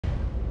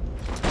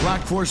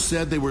Black Force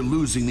said they were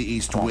losing the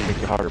East Wing.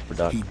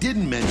 He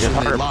didn't mention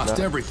they lost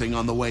everything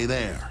on the way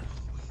there.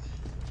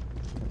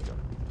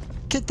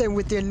 Get them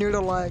with their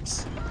noodle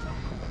legs.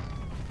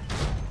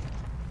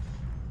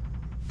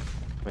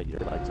 Wait, your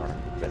legs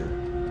aren't better.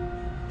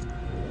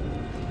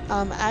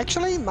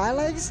 Actually, my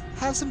legs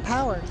have some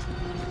power.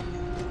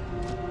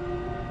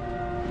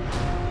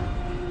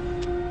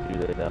 Do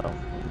they though?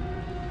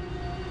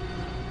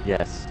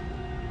 Yes.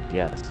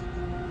 Yes.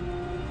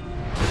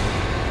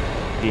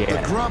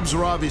 Yeah. The Grubs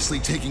are obviously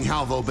taking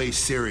Halvo Base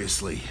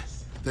seriously.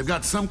 They've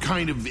got some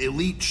kind of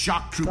elite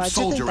shock troop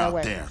soldier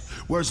out there.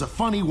 Wears a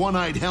funny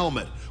one-eyed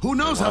helmet. Who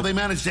knows how they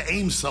managed to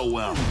aim so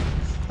well?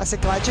 I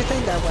said, glad you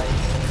think that way.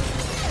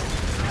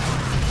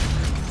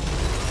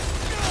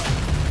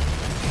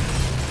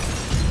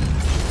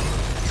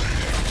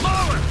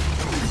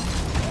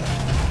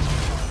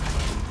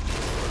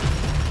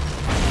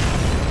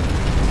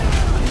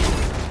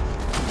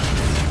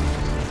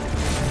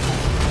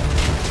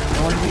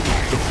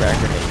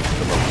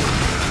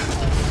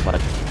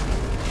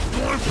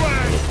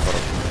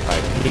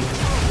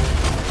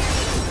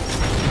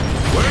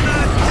 We're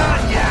not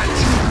done yet!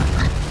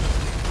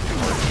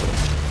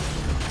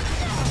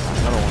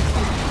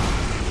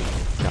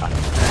 Got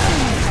it.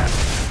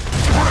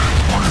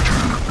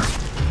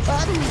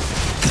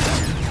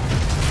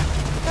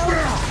 No,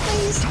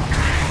 please.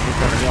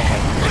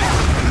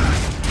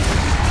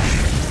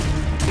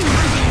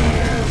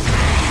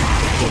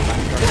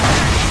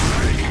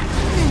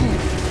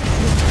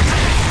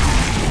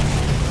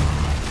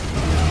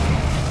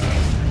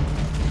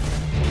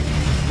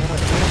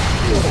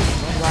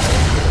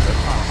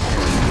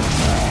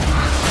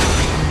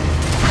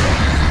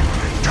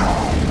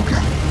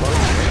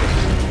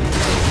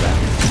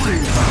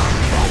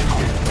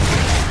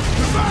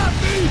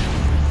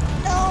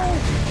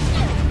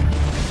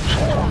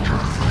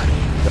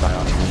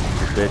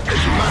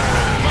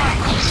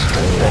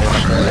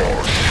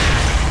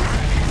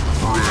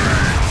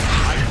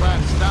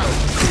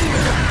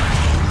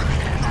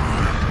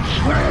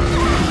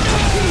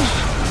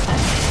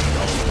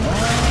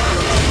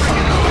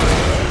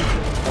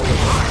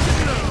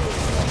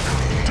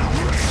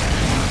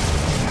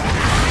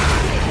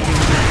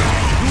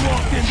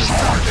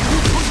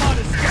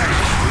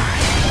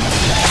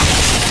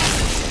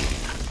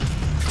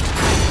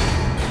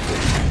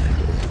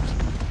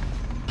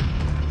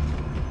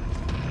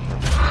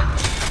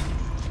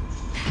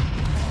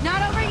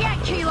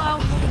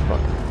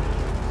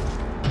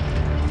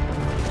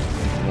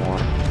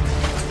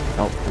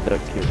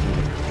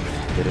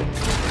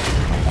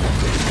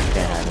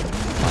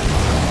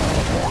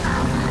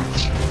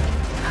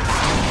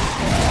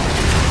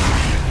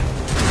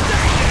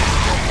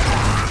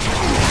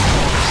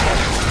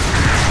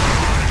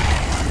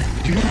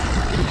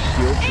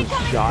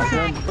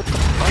 Shotgun? What the fuck?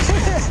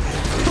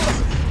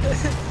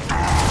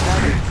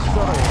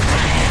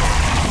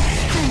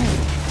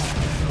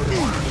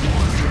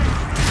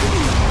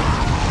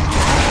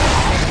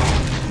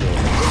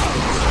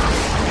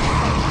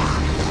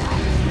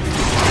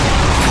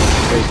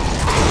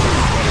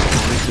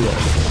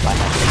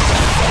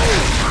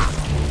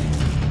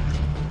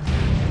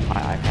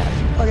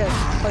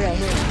 Okay,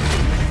 here.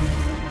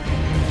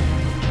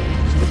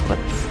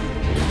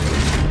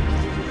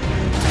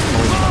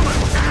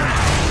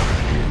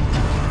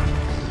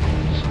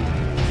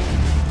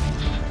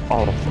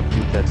 Oh,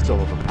 dude, that's so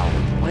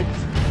overpowered. What?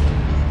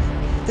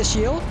 The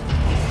shield?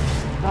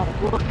 Oh,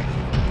 look.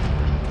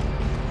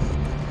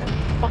 That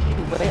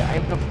fucking way, I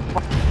have a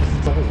fucking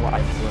soul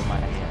rifle in my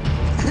hand.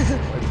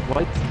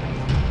 What?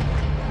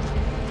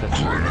 That's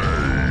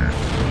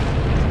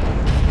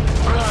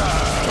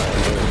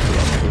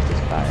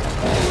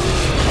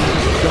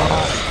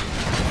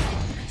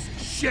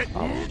Shit!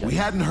 We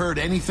hadn't heard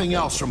anything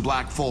else from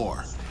Black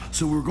 4,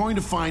 so we were going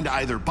to find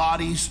either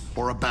bodies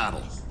or a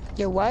battle.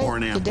 Your what? Or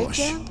an ambush.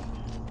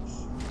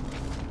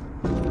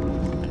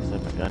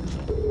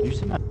 You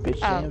see my bitch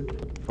jammed?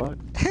 What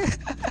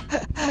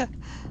the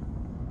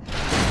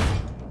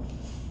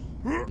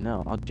fuck?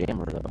 No, I'll jam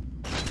her though.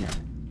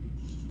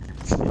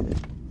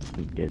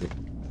 Get it.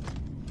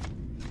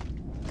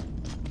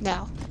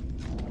 Now.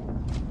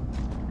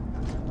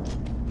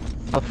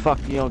 Oh fuck,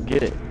 you don't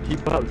get it.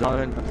 Keep up,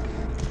 Donovan.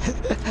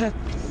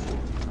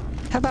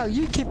 How about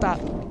you keep up?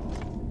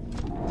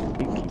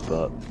 You keep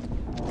up.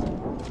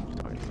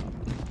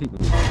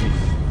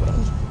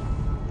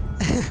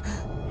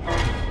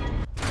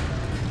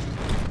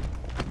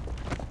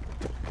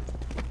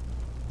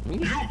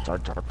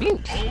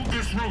 Hold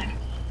this room.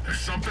 There's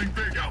something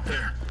big out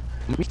there.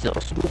 Me so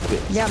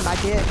stupid. Yeah, my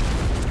dick.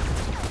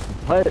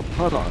 What?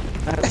 Hold on.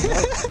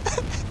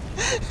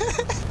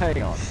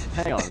 Hang on a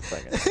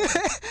second.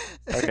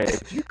 Okay,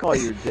 if you call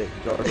your dick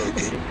Jar Jar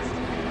Binks,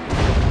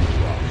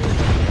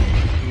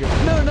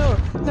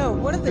 no.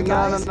 What are the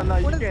guys? No.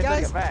 What are the guys?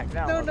 Take it back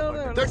now,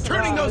 No. They're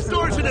turning those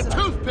doors into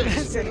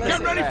toothpicks. Get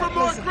ready for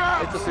more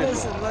crowds.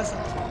 Listen.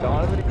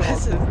 Donovan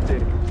calls his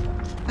dick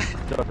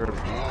Jar Jar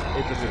Binks.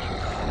 It's official.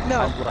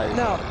 No,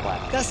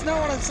 that's not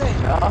what I'm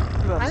saying.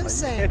 I'm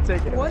saying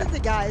one of the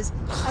guys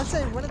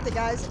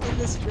in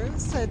this room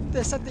said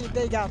there's something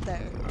big out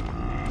there.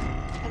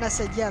 And I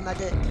said, yeah, my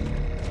dick.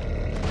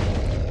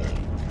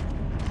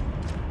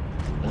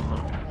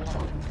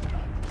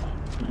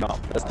 No,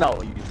 that's not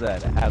what you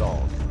said at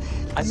all.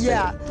 I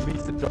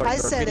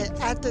said it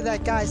after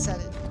that guy said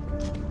it.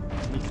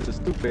 He said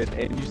stupid,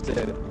 and you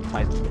said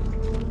my dick.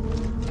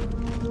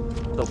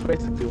 So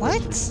basically,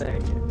 what you're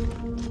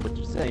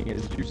saying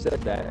is you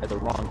said that at the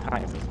wrong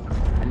time,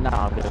 and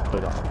now I'm gonna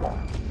put it on the wall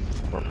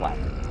or black.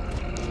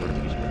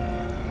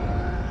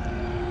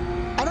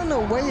 I don't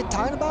know what you're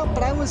talking about,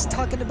 but I was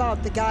talking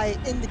about the guy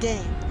in the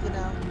game, you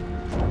know,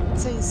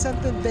 saying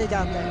something big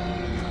out there.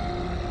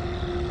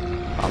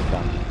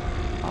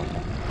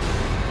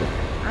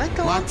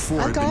 Black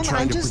 4 had been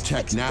trying to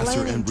protect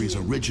Nasser Embry's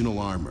original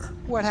armor.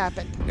 What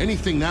happened?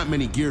 Anything that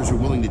many gears were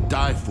willing to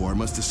die for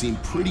must have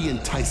seemed pretty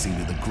enticing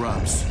to the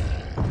grubs.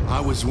 I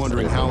was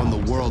wondering how in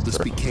the world this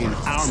became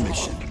our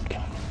mission.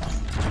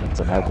 That's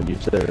what happened. You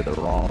said it at the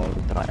wrong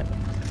time.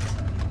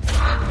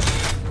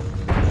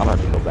 I'm gonna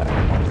have to go back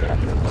and watch that.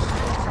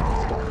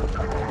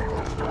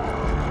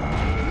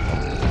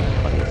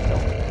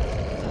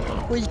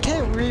 Well, you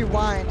can't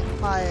rewind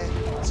my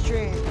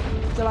stream.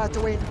 You'll have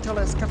to wait until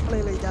it's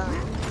completely done.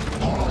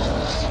 You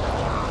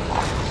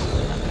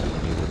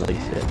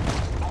release it.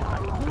 I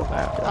can go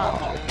back.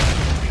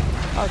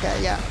 Okay,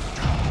 yeah.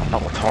 I'm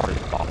not retarded.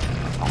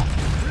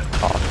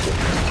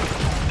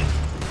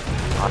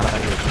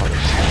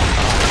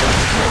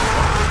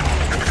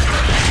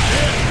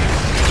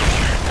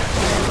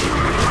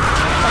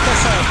 Like I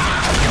said,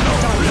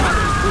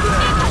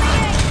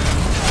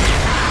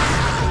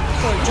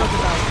 joke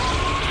about it.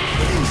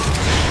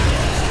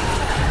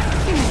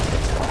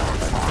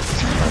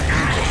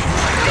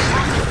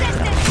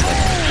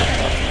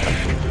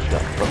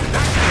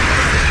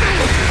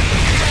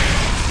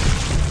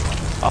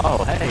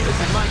 Oh, hey, this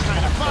is my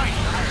kind of fight.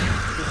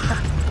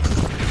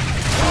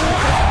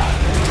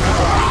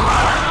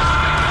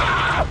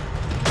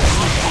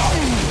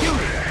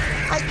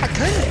 I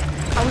couldn't.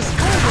 I was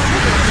pulling the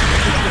trigger.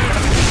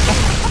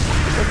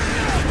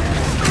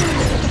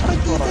 What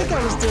do you think I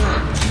was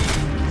doing?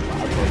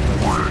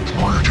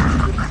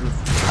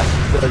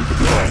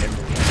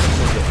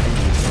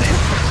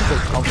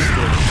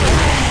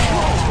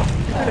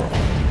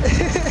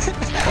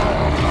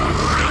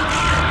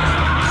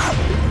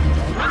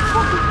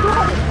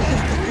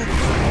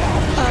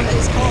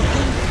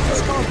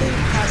 It's called being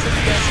passive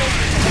aggressive.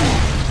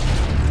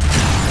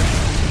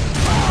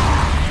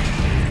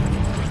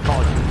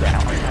 Call you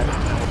down. I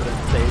don't know what to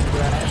say to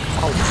that.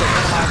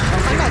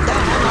 I'm not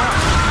down. I'm up.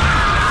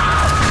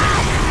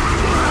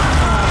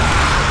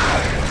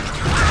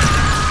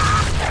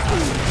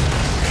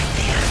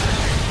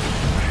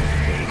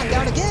 I'm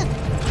down again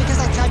because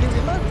I tried to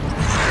reload.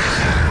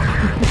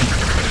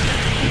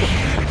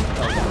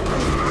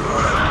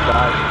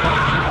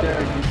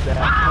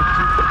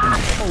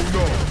 Oh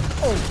no!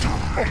 Oh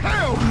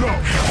hell no!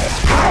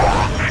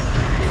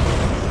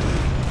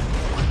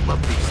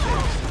 Love these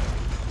things.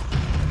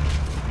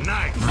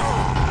 Nice.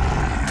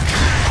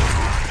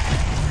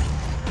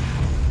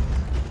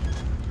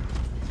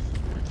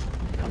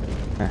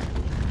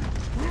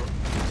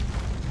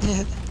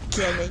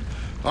 Kill me.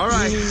 All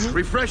right,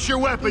 refresh your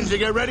weapons and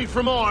get ready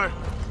for more.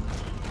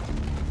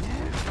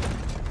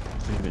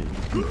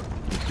 You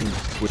can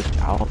switch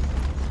out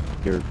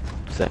your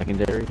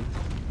secondary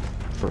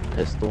for a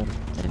pistol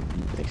and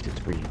it makes it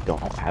where you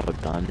don't have a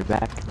gun in your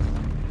back.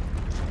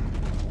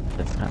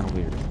 That's kind of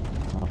weird. I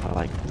don't know if I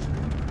like it.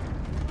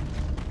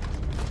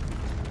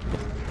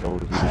 Go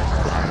to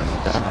having a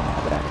gun on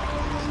my back.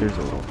 Here's a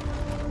rule.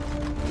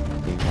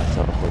 Being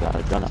myself without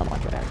a gun on my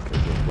back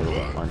because it's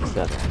literally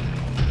 1-7.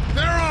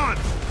 They're on!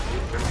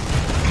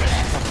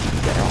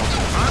 They're on.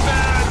 I'm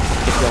bad!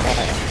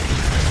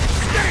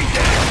 Stay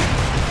down!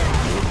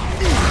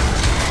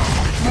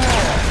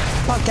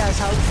 Podcast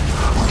house.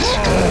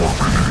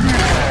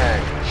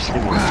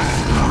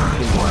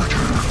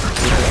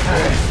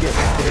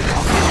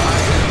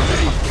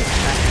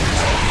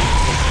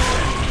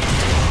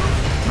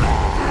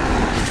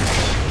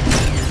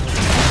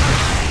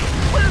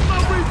 Where's my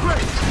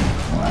replay?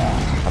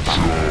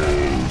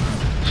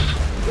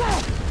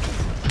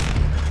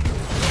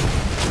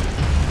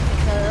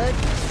 Good.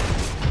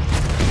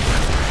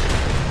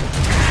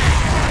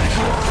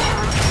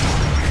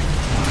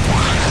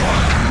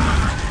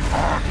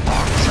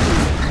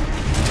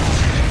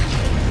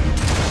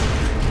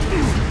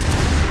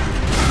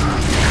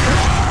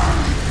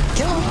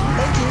 Kill him.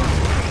 Thank you.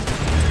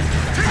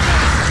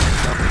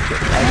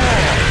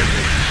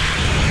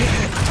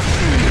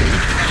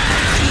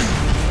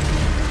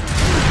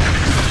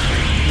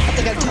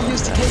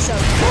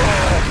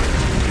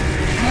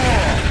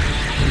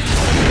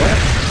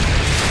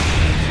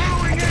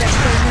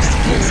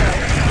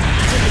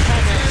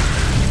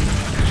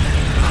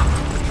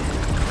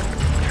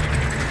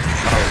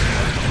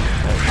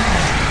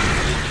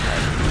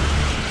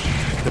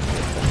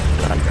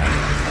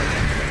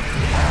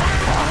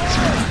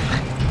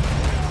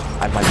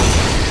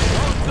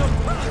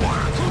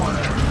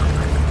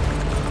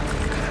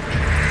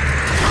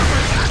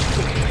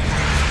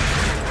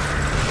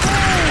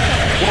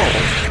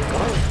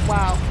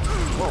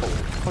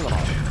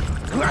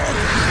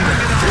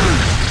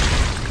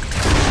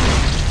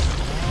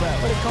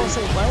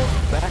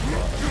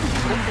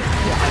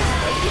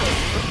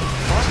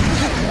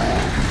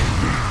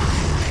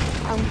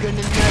 gonna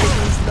know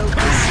these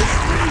locusts.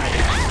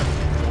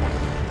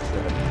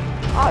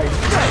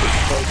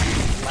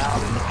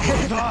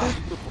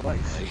 I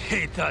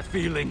hate that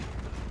feeling.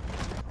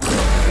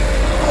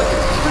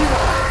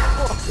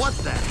 What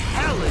the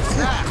hell is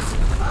that?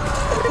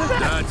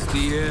 That's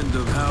the end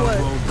of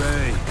Halvo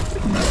Bay.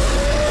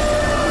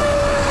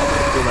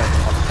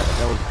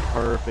 That was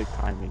perfect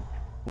timing.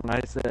 When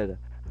I said,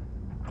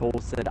 Cole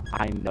said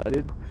I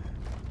nutted,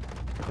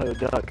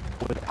 Duck,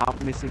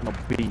 without missing a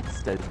beat,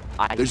 says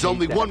I. There's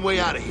only one way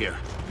out of here.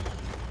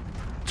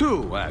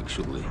 Two,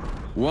 actually.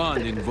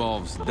 One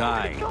involves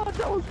dying. Oh my God,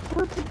 that was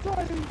perfect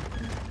timing.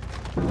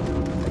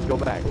 Go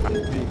back. I'm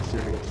being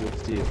serious. You'll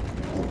see it.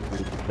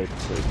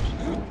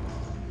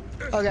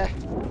 Okay.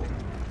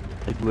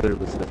 It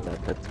literally says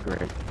that. That's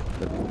great.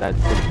 That's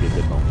gonna be a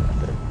good moment right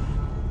there.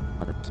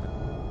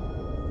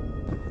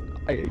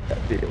 100%. I hate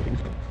that feeling.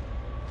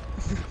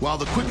 While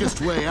the quickest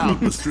way out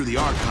was through the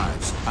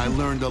archives, I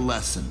learned a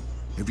lesson.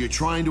 If you're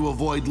trying to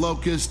avoid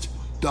Locust,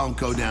 don't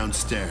go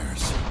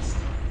downstairs.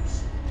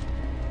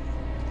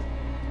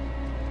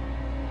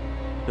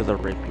 Because I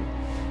rape you.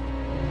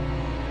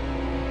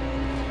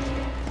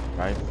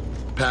 Right?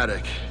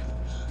 Paddock,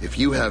 if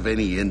you have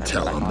any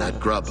intel on that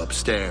grub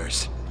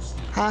upstairs.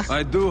 Huh?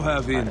 I do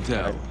have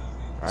intel.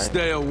 Right.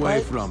 Stay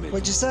away from it.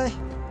 What'd you say?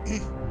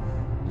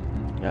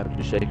 Yeah,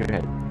 just shake your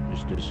head.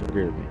 Just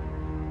agree with me.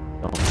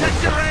 Don't Check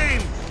your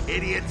aim,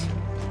 idiot!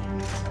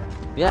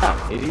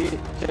 Yeah, idiot.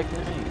 Check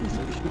your aim.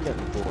 Maybe shoot that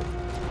before.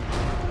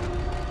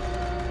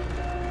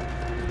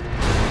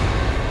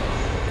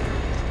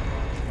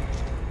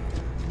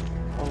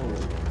 Oh,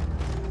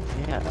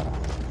 yeah.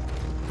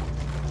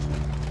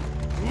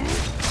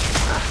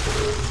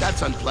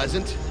 That's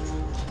unpleasant.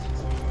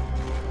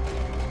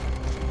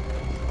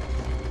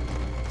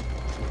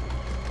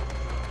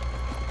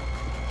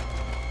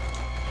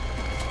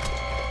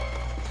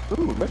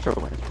 Ooh, retro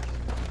lancers.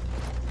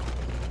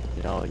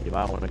 You know, you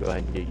might want to go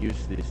ahead and get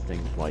used to these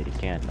things while you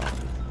can, though.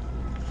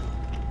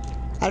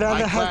 I'd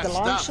rather have the classed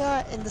long up.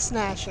 shot and the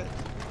snatcher.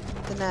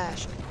 The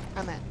Nash.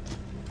 I meant.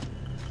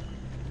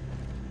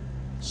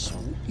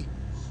 Sweet.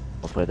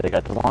 Hopefully they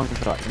got the long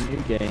shot in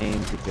the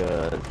game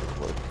because it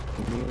works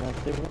for me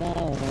like they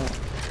want.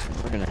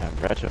 We're gonna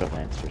have retro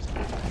lancers.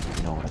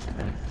 You know what,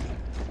 man?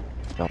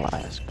 Don't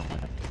ask, don't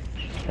ask.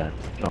 Yeah,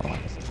 don't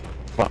ask.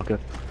 Fucker.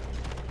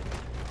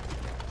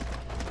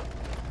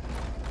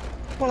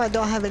 Well, I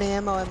don't have any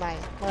ammo in my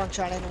long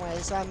shot anyway,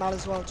 so I might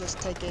as well just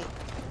take it.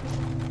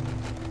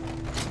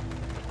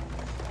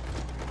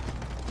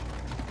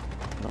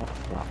 No,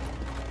 stop.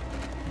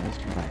 That's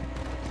right.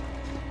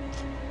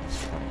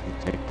 That's right. You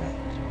take that.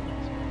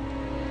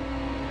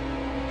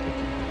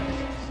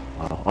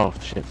 Oh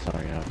shit,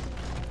 sorry.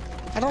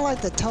 I don't like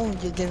the tone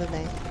you're giving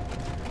me.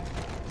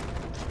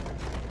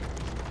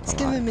 It's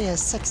giving me a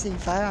sexy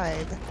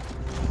vibe.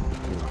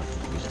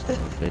 You son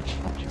of a bitch.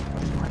 Don't you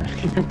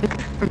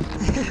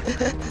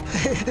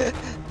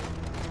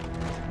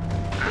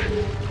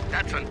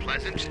That's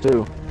unpleasant. There's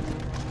two.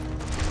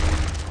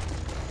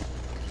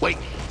 Wait,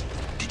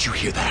 did you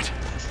hear that?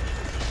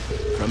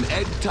 From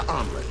egg to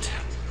omelet.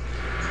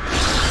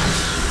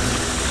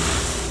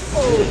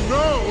 Oh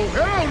no!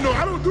 Hell no!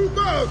 I don't do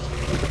bugs!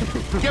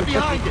 Get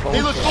behind it!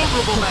 They look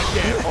vulnerable back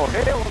there! Oh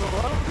hell no!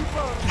 I don't do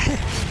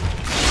bugs.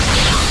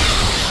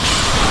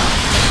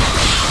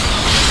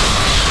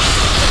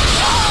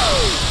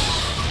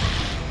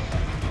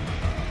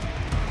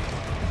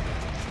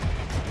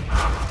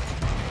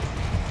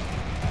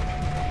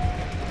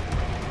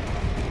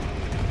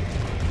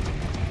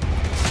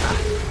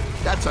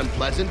 That's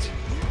unpleasant.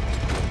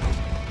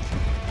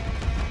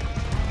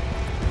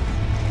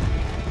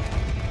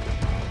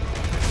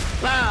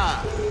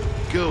 Ah!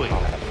 Gooey.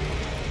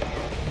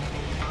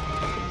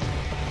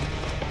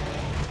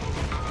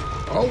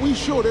 Are we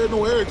sure there are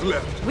no eggs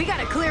left? We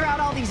gotta clear out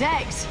all these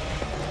eggs.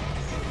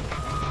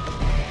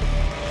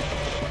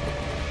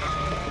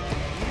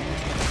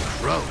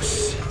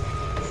 Gross.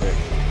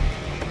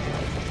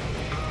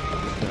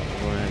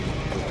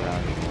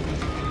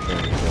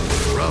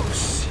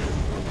 Gross.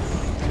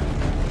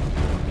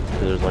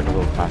 There's like a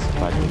little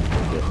classified thing you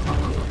can get.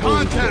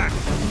 Contact!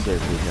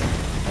 Seriously, yeah.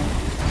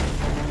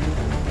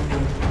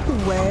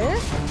 Where?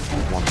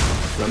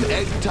 From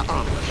egg to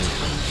omelet.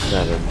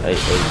 Yeah, the 8%.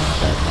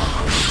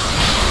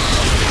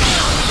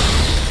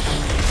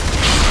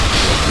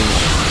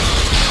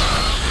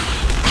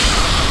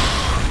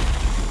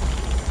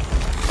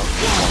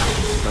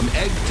 From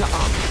egg to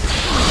omelet.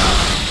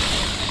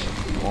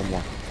 One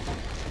more.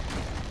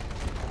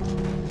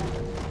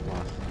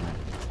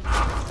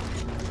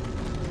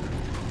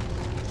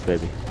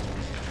 Baby.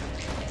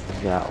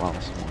 That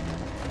last one.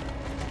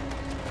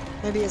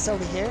 Maybe it's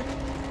over here?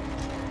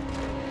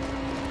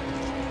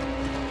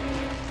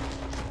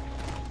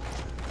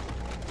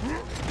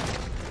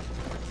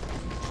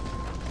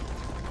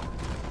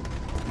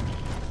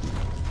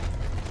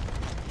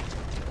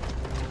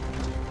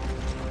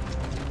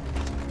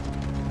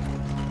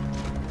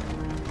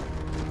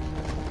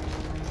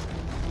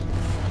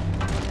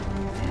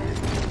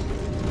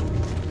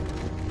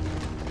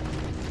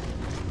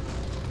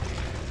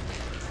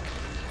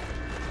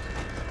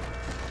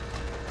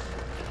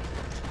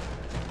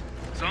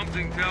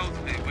 Something tells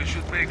me we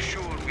should make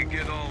sure we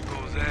get all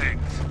those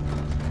eggs.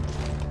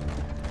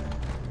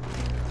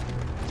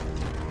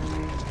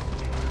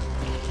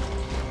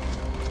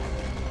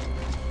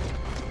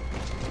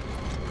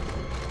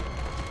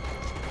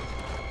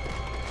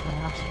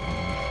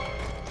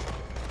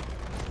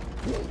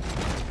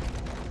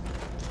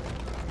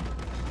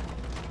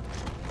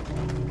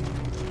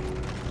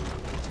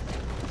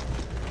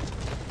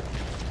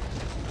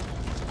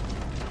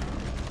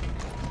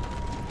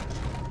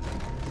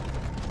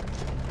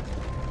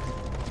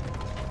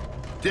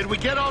 Did we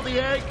get all the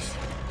eggs?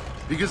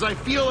 Because I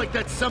feel like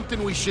that's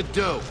something we should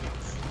do.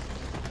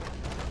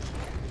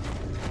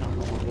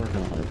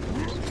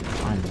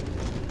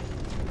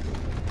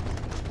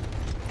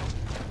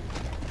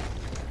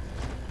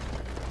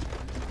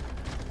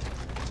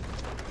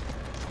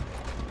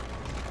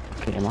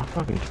 Okay, am I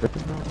fucking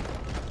tripping though?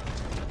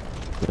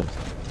 Yes.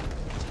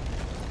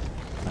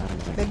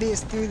 Maybe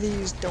it's through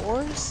these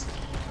doors?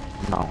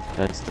 No,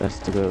 that's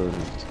to go.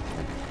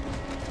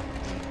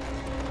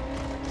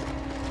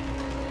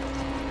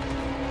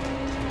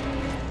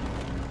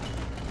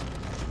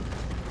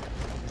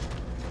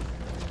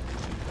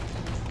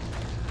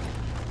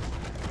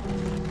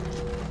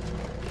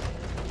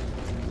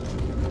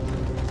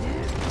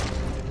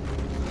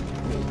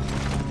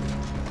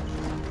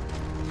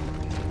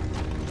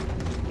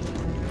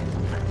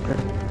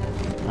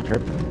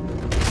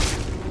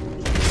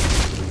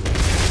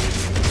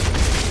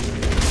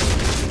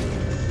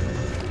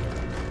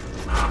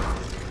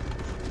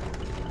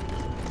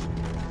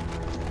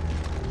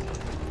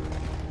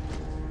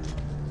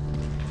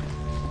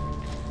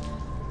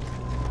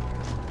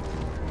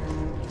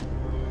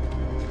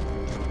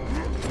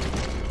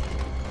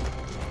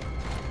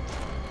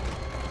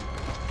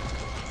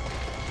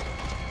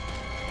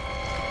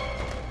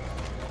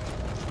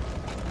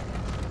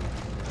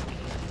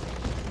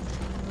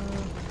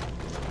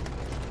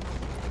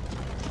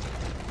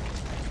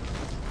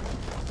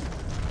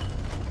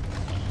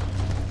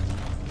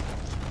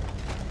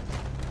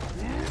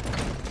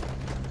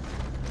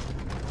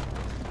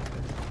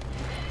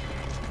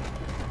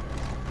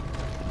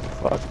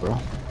 Fuck, bro.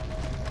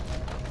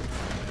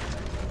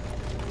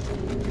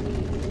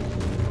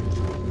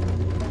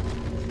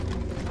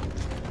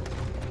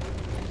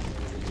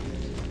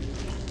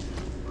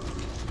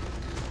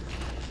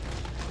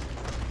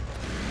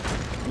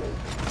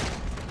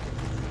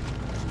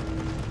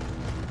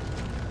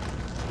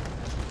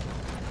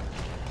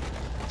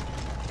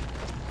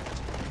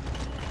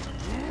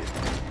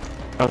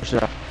 Oh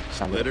shit.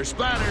 Splitter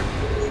splatter.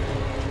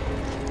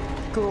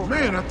 Cool.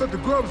 Man, I thought the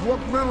grubs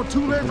walked around on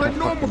two legs like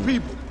normal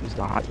people.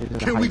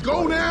 Can we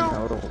go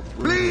now?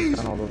 Please?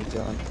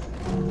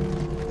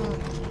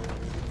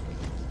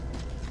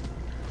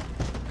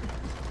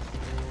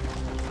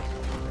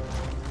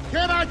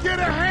 Can I get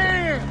a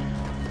hand?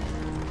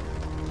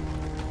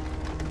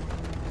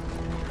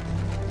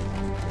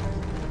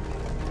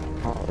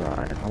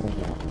 Alright, hold on.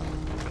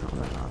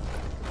 Coming up.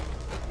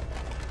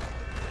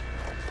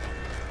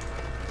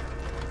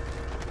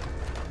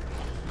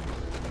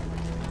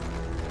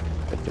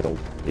 That old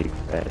big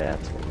fat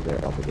ass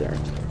over there.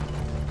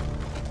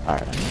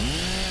 Alright.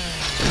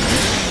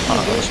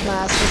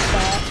 Bushmaster's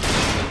back.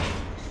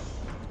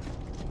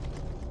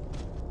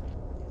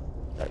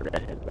 That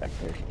redhead back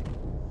there.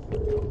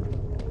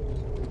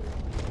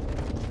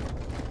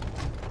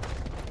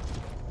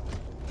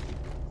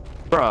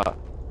 Bruh,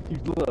 you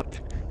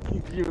looked.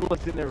 You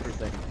looked at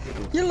everything.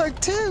 You look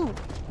too!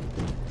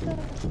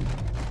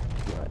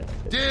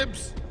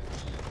 Dibs!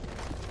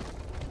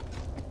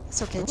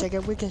 It's okay,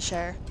 Jacob, we can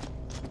share.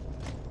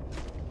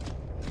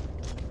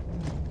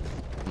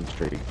 I'm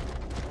straight.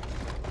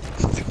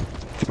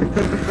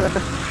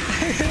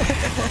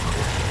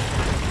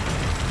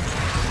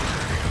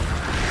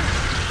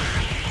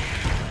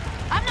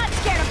 I'm not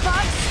scared of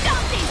bugs.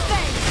 Stop these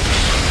things!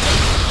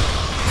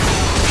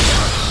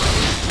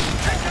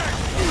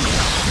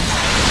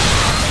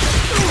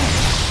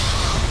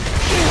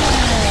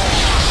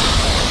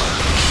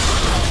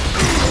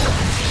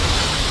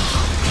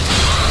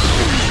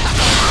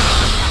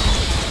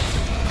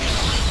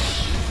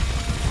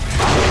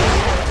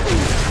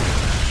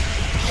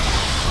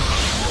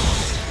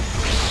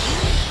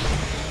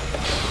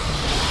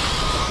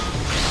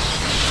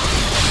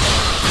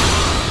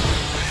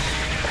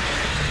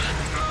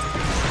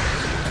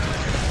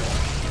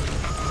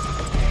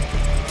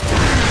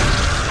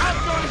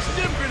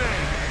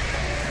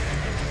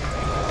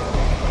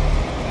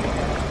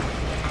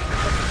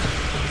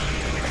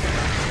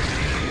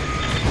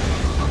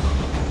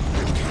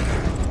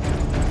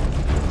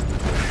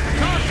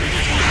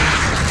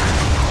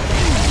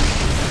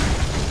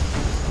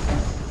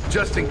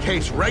 Just in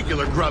case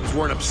regular grubs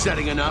weren't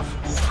upsetting enough.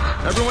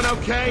 Everyone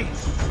okay?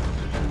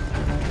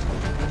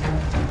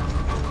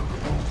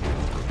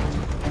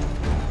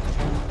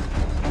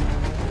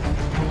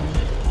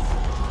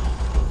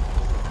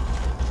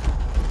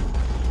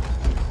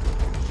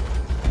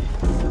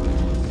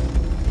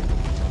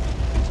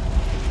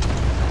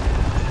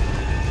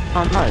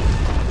 Oh, nice.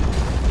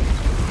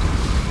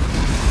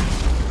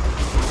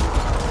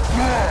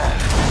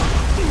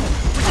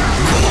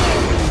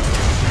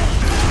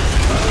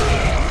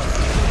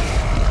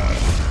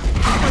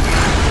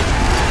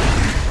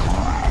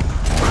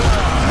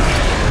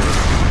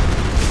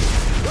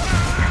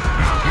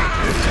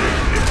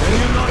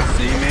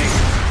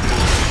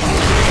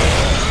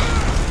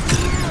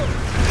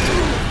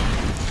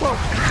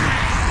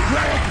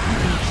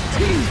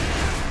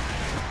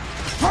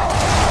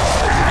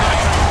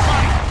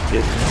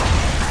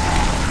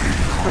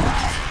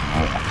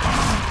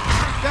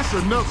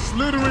 That's enough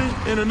slithering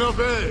and enough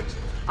edge.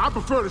 I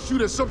prefer to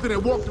shoot at something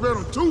that walked around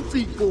on 2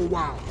 feet for a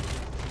while.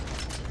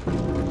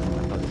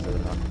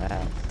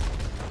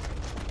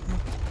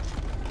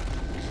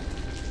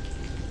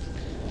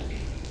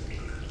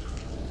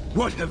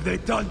 What have they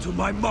done to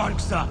my mark,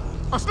 sir?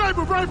 A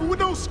sniper rifle with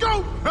no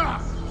scope?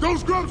 Ha!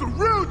 Those grubs are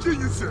real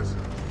geniuses!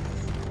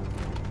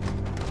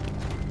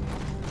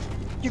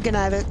 You can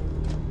have it.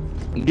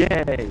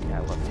 Yay! I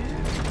love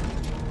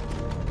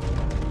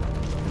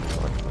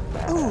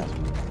it. Ooh.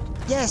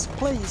 Yes,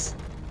 please.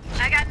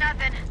 I got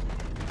nothing.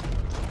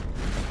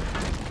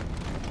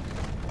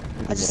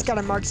 I just got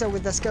a mark so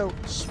with the scope.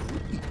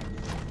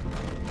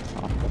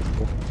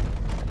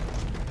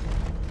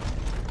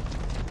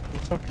 Where the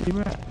fuck are you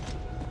at?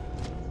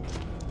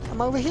 I'm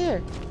over here.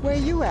 Where are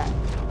you at?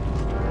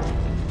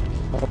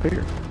 Up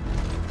here.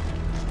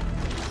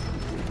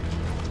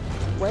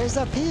 Where's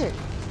up here?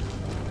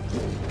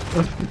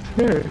 Up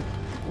here.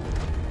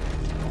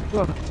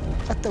 Look.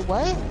 At the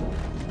what?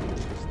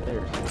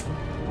 Stairs.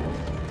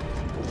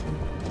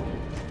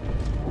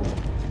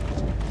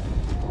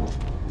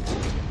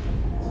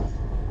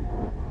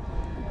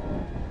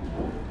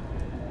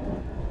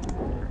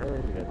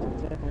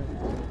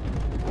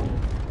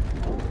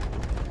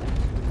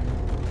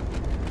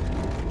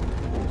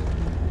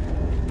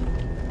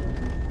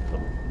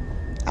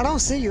 I don't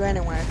see you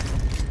anywhere.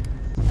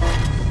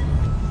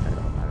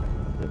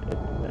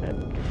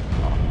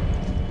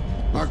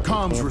 Our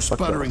comms were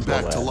sputtering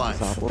back to life.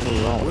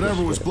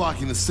 Whatever was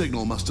blocking the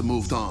signal must have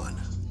moved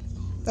on.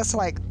 That's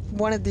like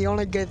one of the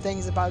only good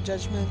things about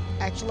Judgment,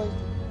 actually.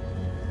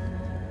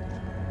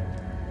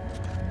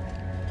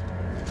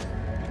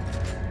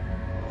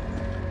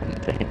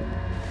 Dang.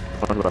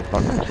 Talk about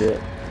fucking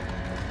shit.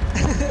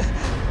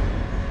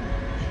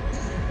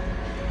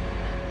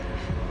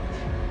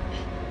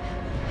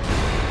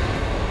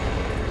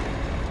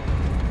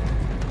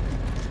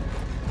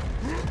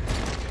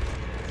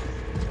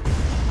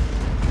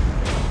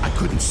 I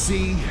couldn't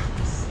see,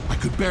 I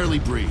could barely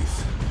breathe.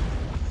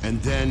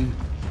 And then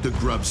the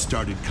grubs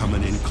started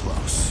coming in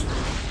close. The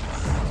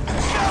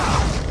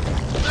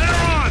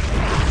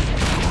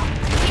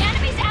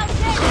enemy's out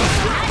there!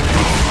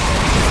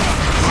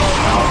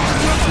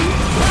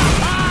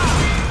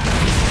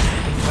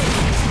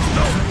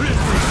 No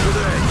prisoners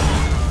today!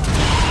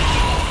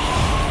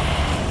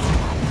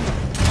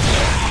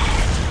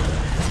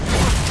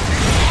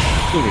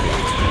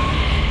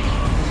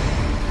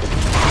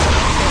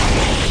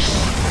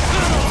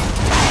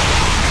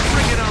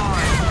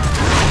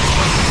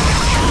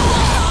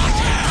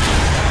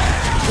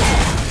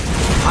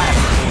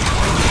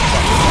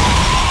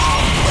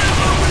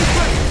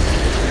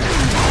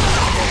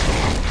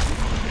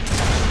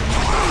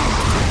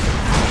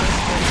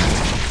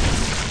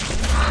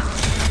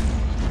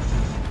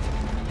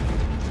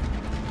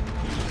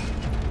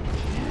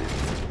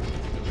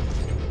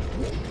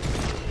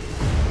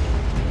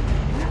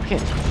 I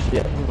can't see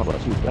shit. I don't know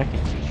about you, but I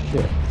can't see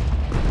shit.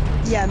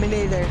 Yeah, me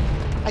neither.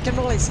 I can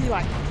only see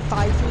like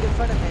 5 feet in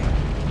front of me.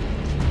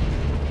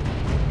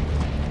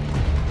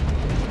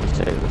 Let's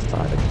say this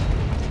side.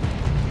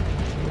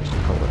 Which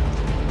color?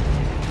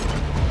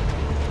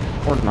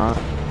 Or not.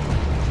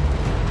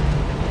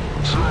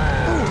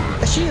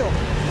 Ooh, a shield.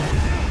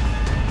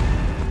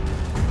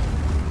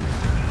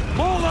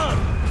 Hold on!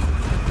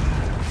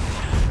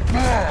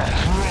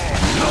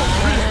 No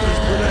prisoners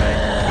today!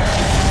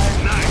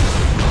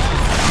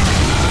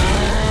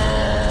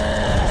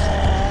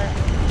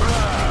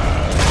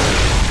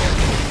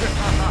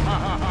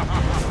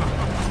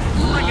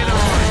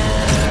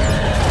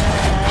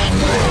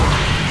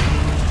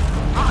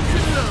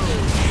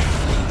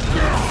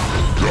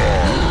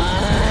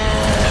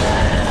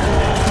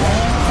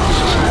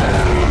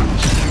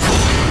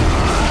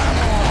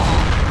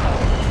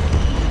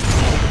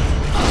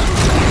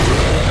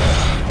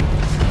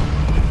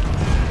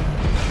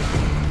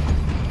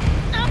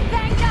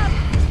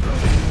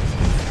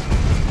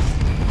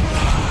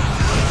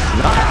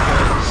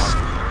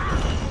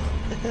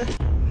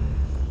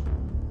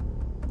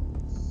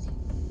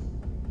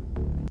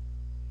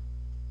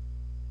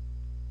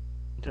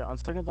 On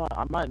second thought,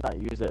 I might not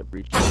use that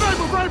breach. A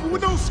sniper rifle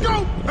with no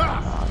scope!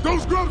 Ha!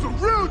 Those grubs are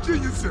real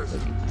geniuses!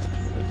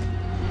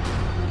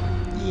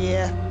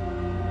 Yeah.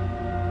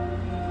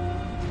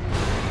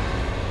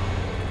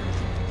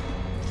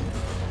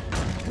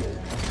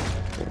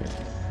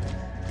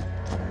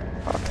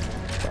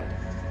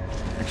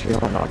 Actually,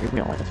 hold on, give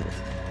me a lantern.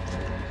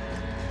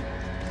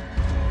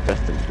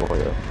 Best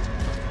employer.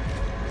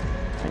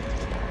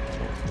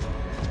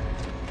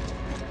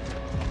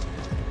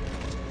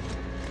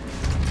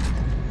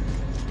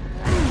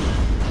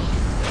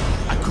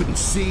 I couldn't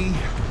see,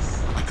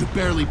 I could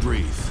barely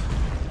breathe.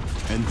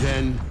 And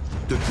then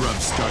the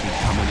grubs started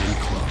coming in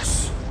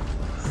close.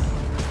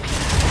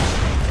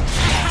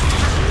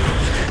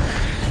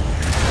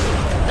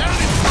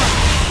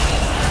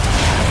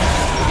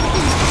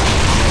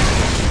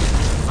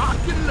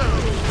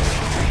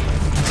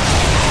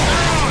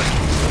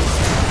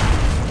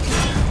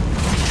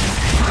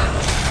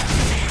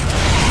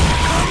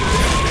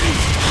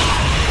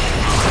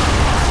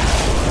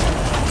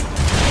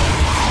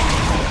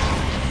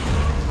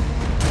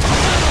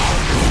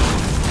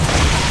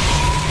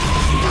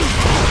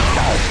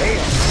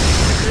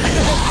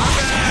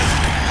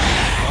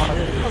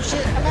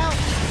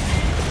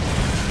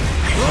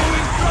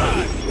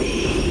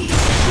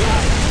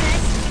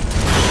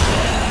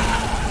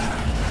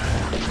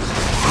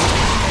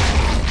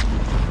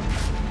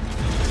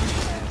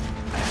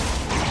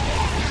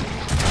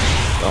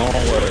 Don't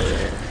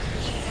worry.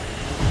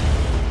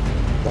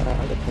 Got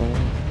a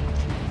plan.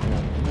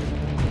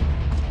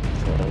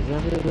 Cause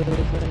every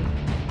little thing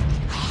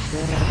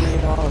gonna be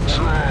alright.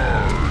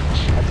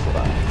 That's what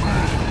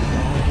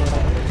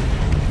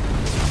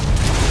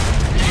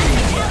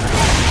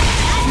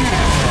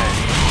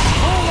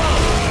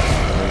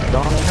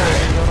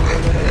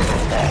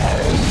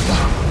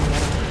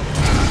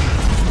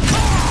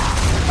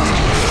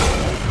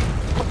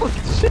oh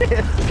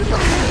shit!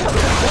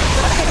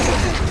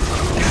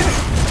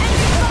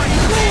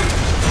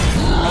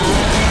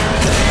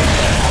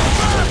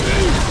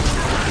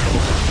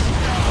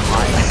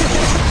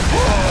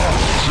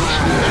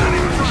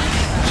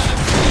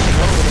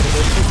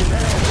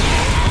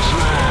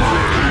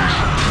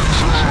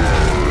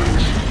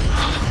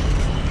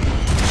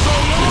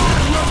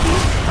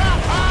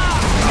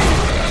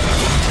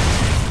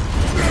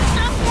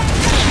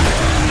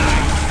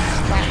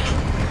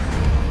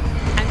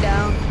 I'm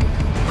down.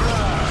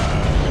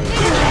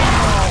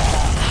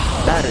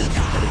 That is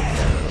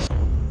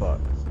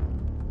fuck.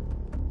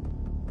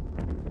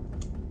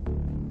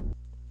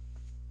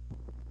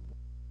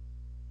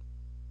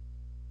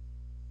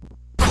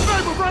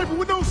 Sniper rifle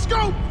with no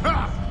scope!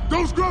 Ha!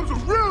 Those grubs are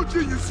real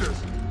geniuses!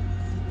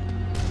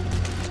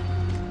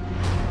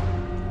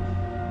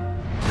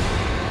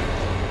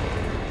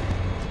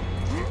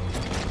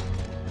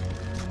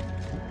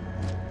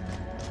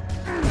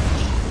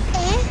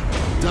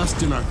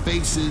 Dust in our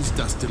faces,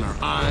 dust in our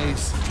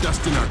eyes,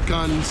 dust in our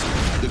guns.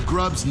 The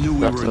grubs knew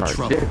we were in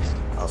trouble,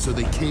 so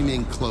they came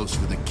in close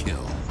for the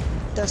kill.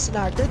 Dust in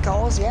our dick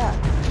holes, yeah.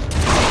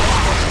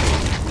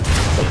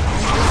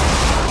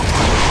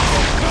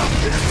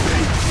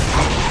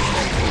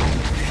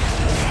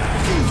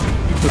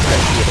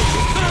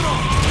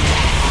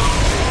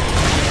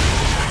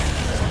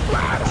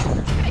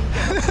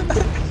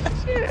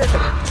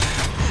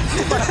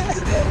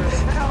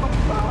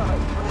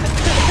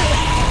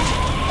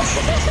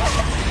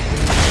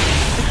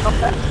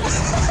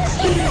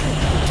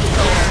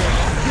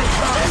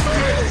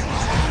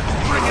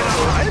 Bring it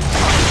on!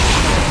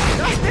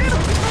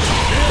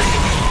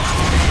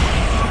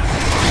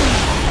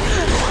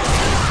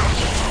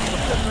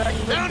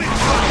 Down it!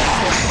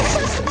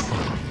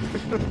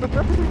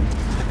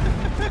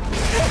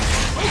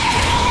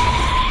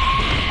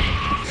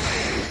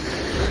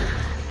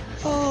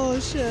 Oh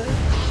shit.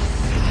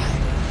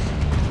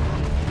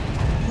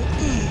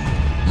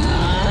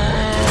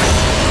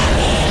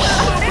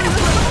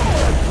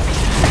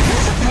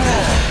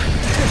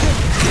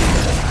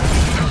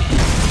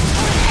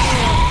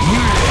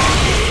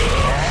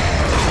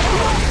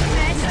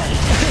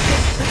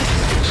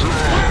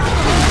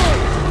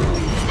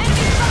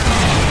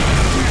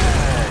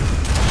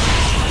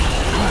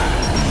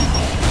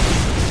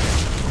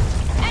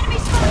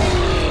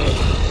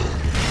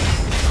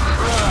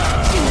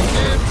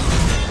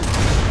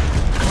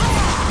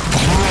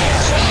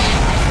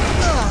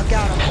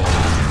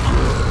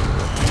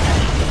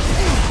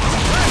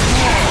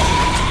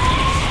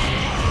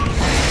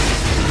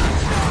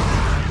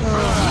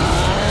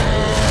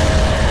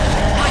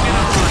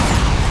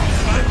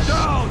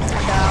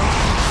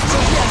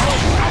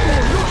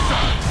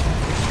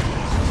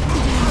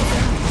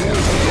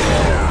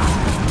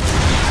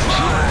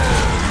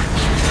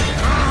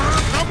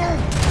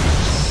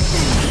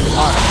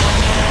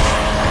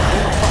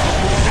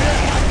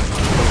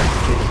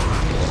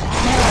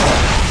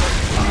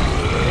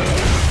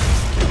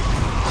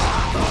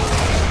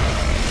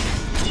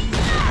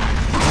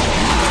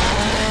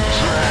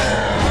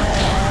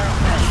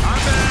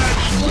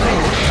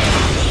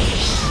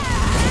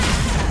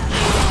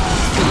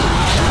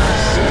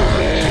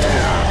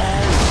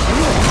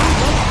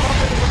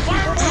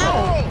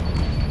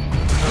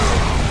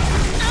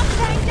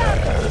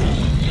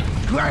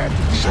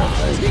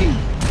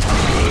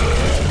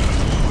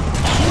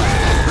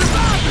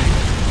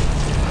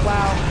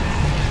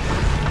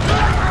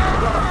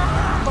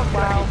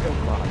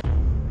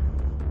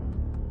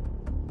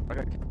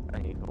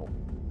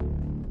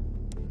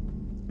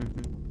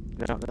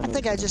 I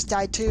think I just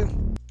died too.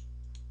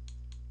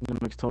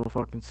 That makes total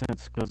fucking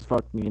sense, because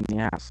fuck me in the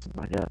ass,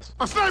 I guess.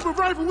 A sniper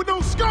rifle with no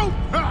scope!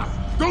 Ha!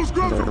 Those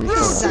grubs are real!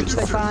 This is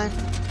actually fine.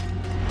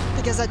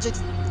 Because I get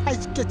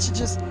to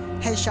just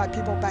headshot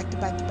people back to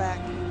back to back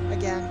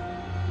again.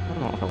 I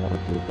don't know if I want to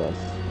do this.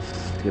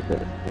 Skip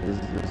it.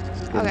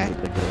 Okay. To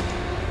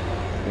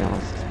be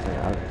honest,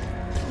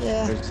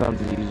 yeah. There's some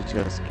you just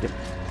gotta skip.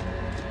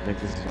 I think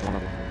this is one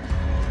of them.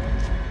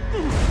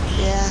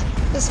 Yeah,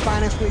 it's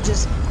fine if we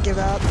just give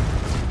up.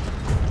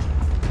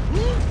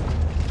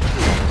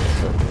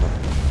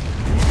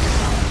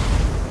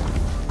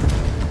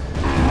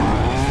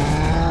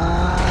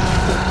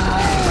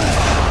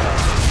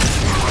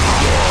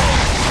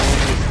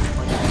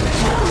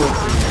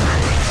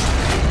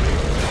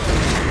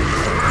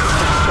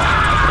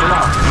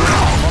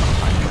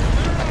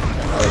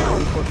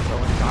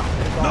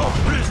 No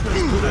business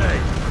today.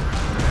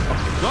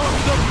 Go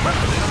to the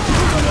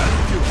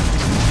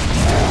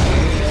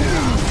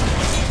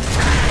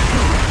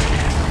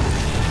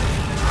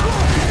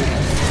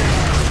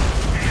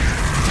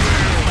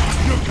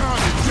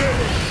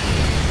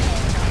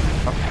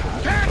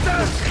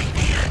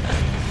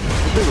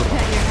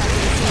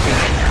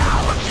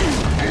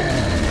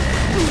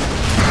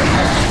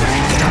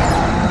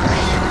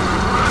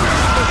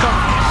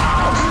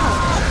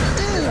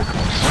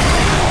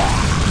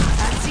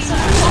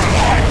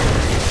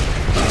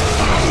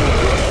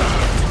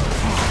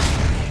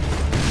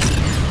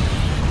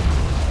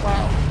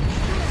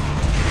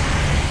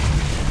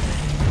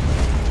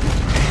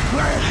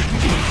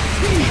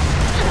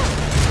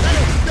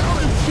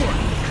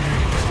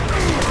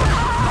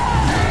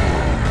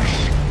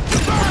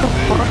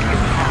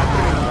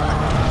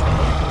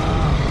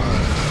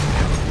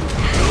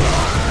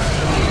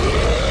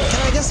Can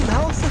I get some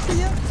help,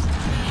 Sophia?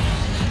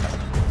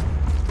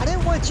 I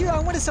didn't want you, I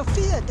wanted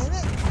Sophia, damn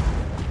it.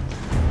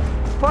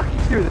 Fuck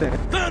you then.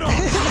 I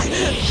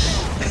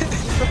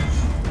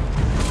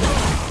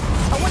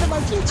wanted my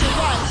future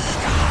wife.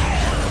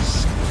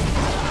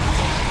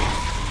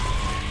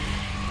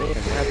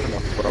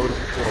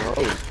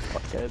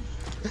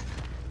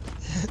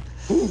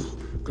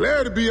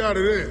 Glad to be out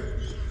of there.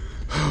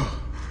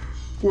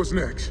 What's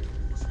next?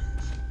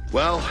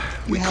 Well,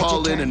 we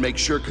call in and make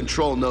sure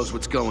Control knows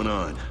what's going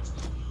on.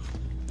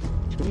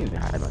 You need to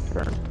hide my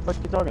turn. What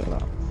are you talking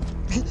about?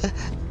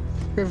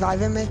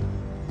 Reviving me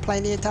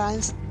plenty of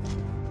times.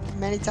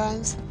 Many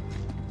times.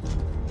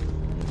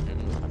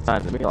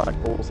 Sounds to me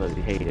like Cole says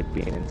he hated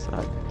being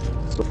inside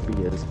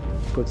Sophia's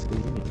pussy.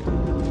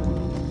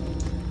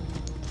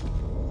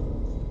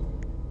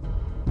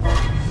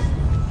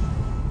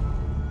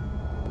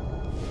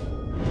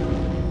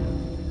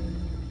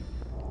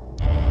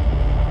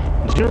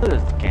 Did you know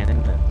there's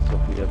canon that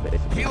Sophia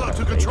basically... Kilo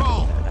to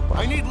Control!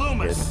 I need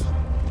Loomis!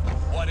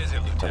 What is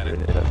it,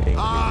 Lieutenant?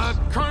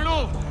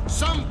 Colonel,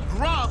 some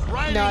grub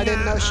riding No, I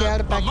didn't know she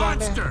had a background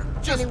monster. there.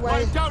 Just Anyway,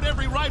 wiped out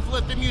every rifle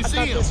at the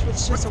museum. I thought this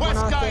was just a Request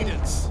one-off thing.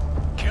 guidance.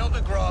 Kill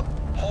the grub,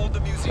 hold the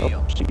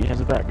museum. She has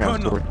a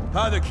background Colonel, story.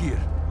 Paddock here.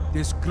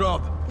 This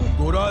grub,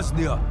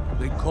 Goraznia,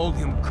 they called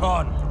him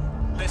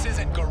Khan. This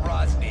isn't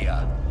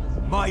Goraznia.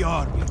 My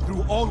army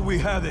threw all we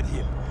had at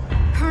him.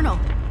 Colonel,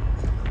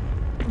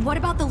 what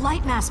about the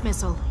light mass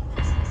missile?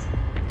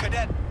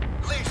 Cadet,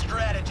 leave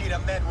strategy to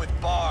men with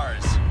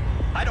bars.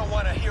 I don't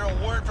want to hear a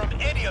word from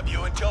any of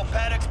you until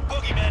Paddock's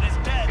boogeyman is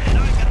dead and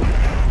I can...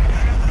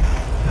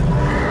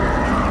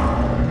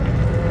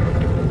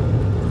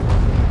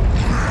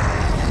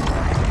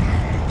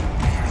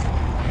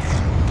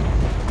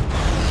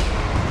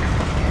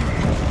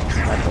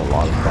 That's a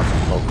lot of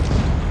fucking focus.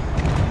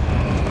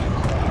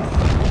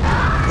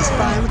 It's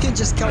fine, we can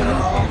just kill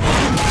them all.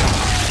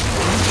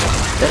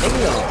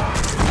 Damn!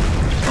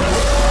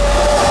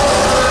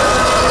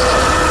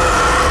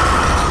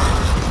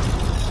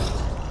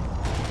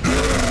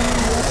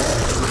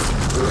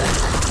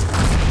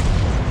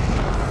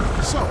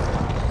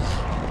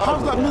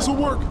 How's that missile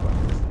work?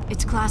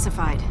 It's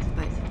classified,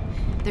 but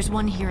there's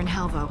one here in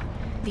Halvo.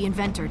 The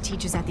inventor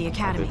teaches at the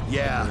academy.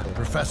 Yeah,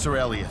 Professor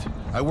Elliot.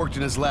 I worked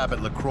in his lab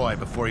at LaCroix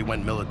before he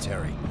went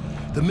military.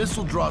 The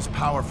missile draws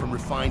power from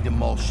refined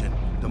emulsion.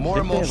 The more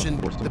emulsion,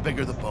 the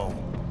bigger the bone.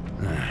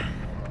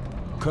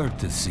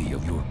 Courtesy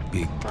of your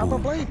big boy.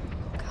 Probably.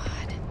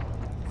 God.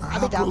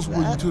 How close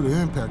were you to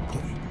the impact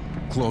point?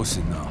 Close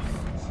enough.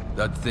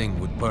 That thing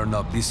would burn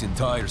up this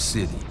entire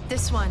city.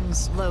 This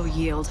one's low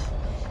yield.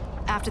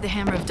 After the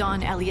Hammer of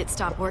Dawn, Elliot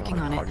stopped working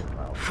on it.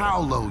 How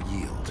low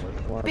yield?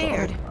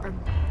 Baird, or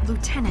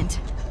Lieutenant.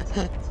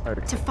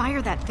 To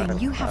fire that thing,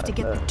 you have to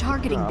get the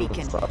targeting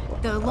beacon,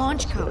 the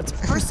launch codes,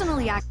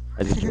 personally I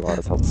just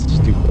realized how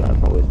stupid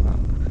I've always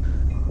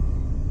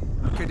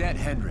been. Cadet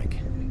Hendrik,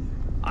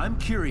 I'm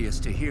curious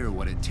to hear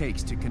what it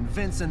takes to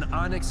convince an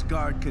Onyx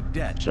Guard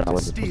cadet to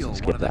steal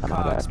one of the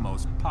COG's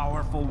most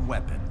powerful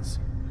weapons.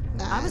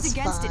 I was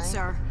against it,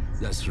 sir.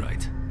 That's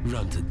right.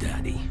 Run to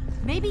Daddy.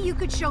 Maybe you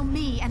could show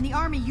me and the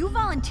army you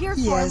volunteered for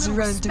Yes, a little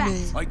run to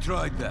respect. me. I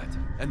tried that,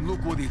 and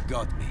look what it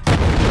got me.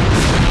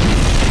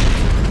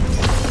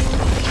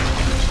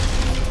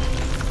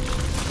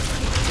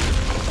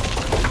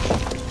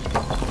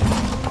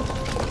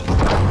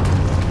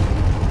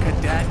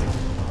 Cadet?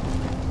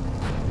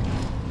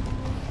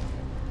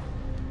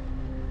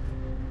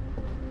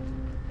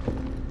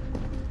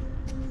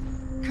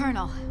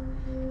 Colonel,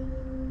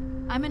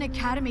 I'm an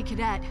academy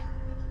cadet.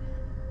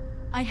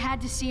 I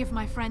had to see if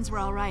my friends were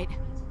all right.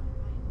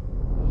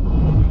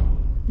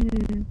 Yeah,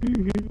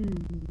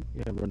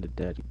 run to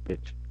Daddy,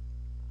 bitch.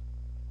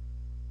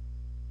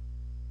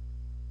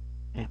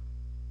 Yeah.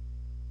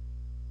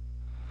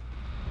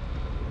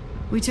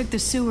 We took the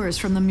sewers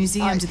from the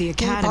museum to the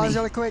academy. Can you pause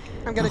really quick?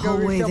 I'm gonna the go whole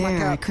way refill my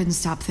there, I cup. couldn't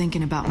stop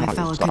thinking about my I'll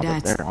fellow just stop it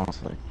cadets. there,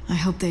 honestly. I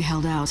hope they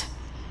held out.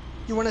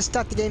 You want to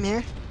start the game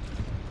here?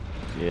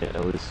 Yeah,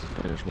 let's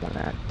finish one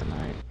act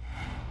tonight.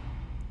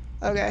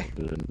 Okay.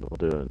 We'll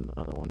do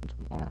another one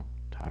tomorrow.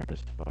 Tired as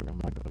fuck. I'm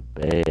gonna go to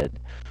bed.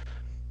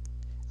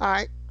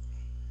 Alright.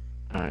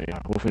 Alright,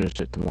 yeah, we'll finish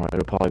it tomorrow.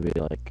 It'll probably be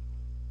like...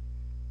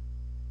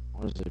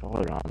 What is it?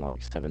 Probably around like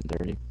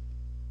 7:30.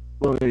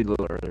 Well, maybe a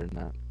little earlier than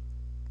that.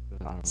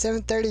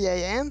 7:30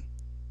 a.m.?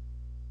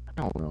 I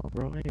don't know,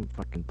 bro. I ain't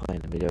fucking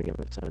playing a video game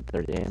at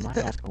 7:30 a.m. My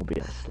ass gonna be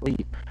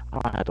asleep. I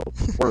don't have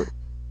to work,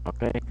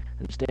 okay?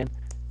 Understand?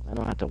 I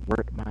don't have to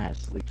work. My ass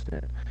sleeps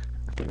then.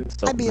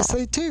 I'd be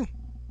asleep too.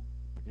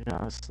 Yeah,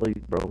 I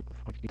sleep, bro. What the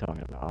fuck are you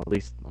talking about? At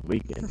least on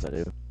weekends I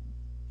do.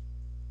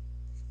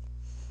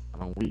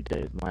 On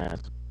weekdays, my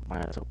ass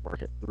will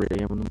work at 3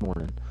 a.m. in the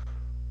morning.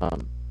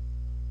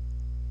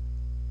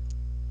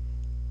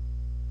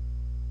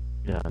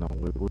 Yeah, no,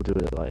 we'll do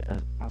it at like,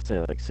 I'll say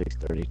like 6:30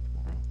 tomorrow.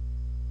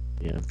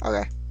 Yeah.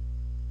 Okay.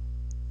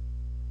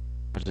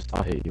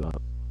 I'll hit you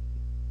up.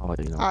 I'll let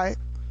you know. Alright.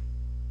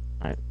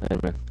 Alright, later,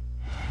 man.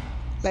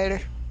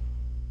 Later.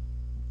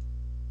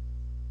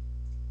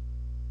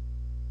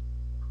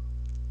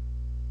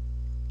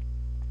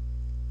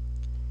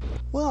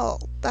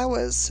 Well, that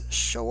was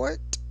short.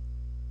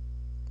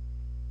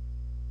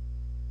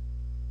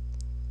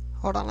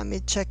 Hold on, let me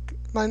check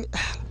my...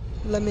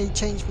 Let me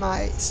change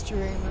my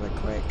stream really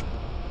quick.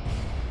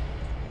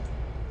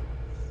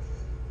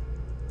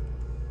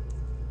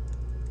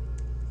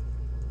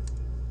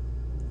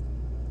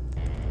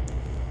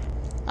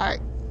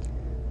 Alright.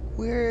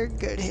 We're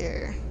good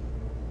here.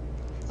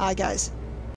 Alright, guys.